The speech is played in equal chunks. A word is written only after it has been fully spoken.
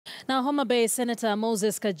Now, Homabay Senator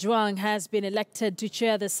Moses Kajwang has been elected to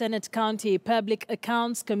chair the Senate County Public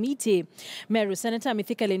Accounts Committee. Meru Senator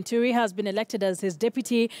Mithika Linturi has been elected as his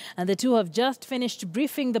deputy, and the two have just finished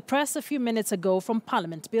briefing the press a few minutes ago from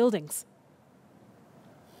Parliament buildings.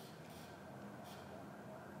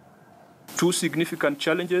 Two significant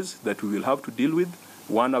challenges that we will have to deal with.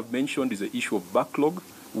 One I've mentioned is the issue of backlog.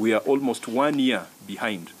 We are almost 1 year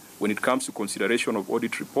behind when it comes to consideration of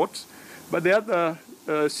audit reports. But the other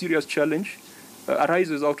serious challenge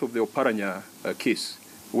arises out of the Oparanya case,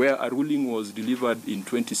 where a ruling was delivered in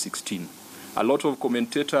 2016. A lot of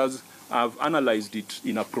commentators have analyzed it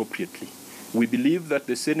inappropriately. We believe that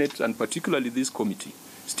the Senate, and particularly this committee,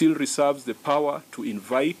 still reserves the power to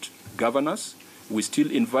invite governors. We still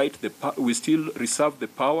reserve the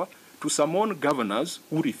power to summon governors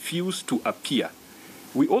who refuse to appear.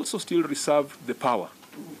 We also still reserve the power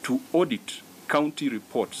to audit county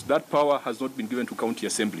reports. That power has not been given to county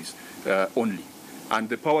assemblies only. And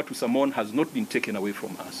the power to summon has not been taken away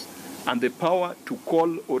from us. And the power to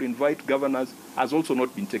call or invite governors has also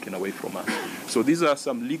not been taken away from us. So these are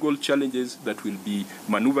some legal challenges that we'll be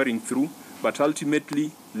maneuvering through. But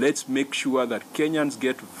ultimately, let's make sure that Kenyans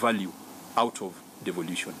get value out of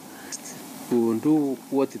devolution. We will do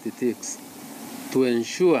what it takes to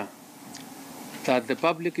ensure that the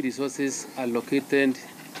public resources allocated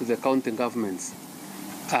to the county governments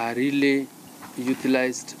are really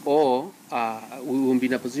utilized, or we will be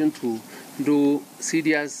in a position to do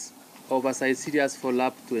serious oversight, serious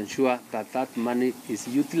follow-up to ensure that that money is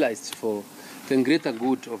utilized for the greater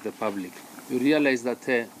good of the public. You realize that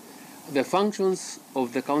the functions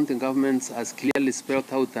of the county governments as clearly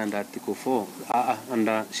spelled out under Article 4,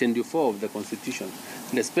 under Schedule 4 of the Constitution,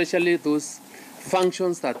 and especially those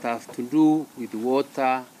functions that have to do with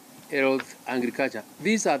water, health, agriculture.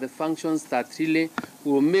 These are the functions that really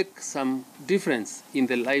will make some difference in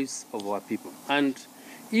the lives of our people. And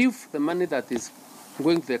if the money that is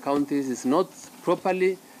going to the counties is not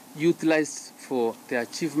properly utilized for the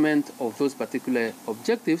achievement of those particular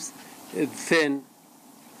objectives, then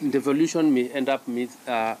devolution may end up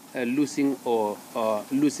losing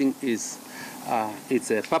its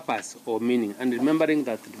purpose or meaning. And remembering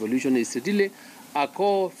that devolution is really a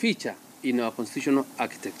core feature in our constitutional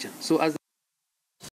architecture. So as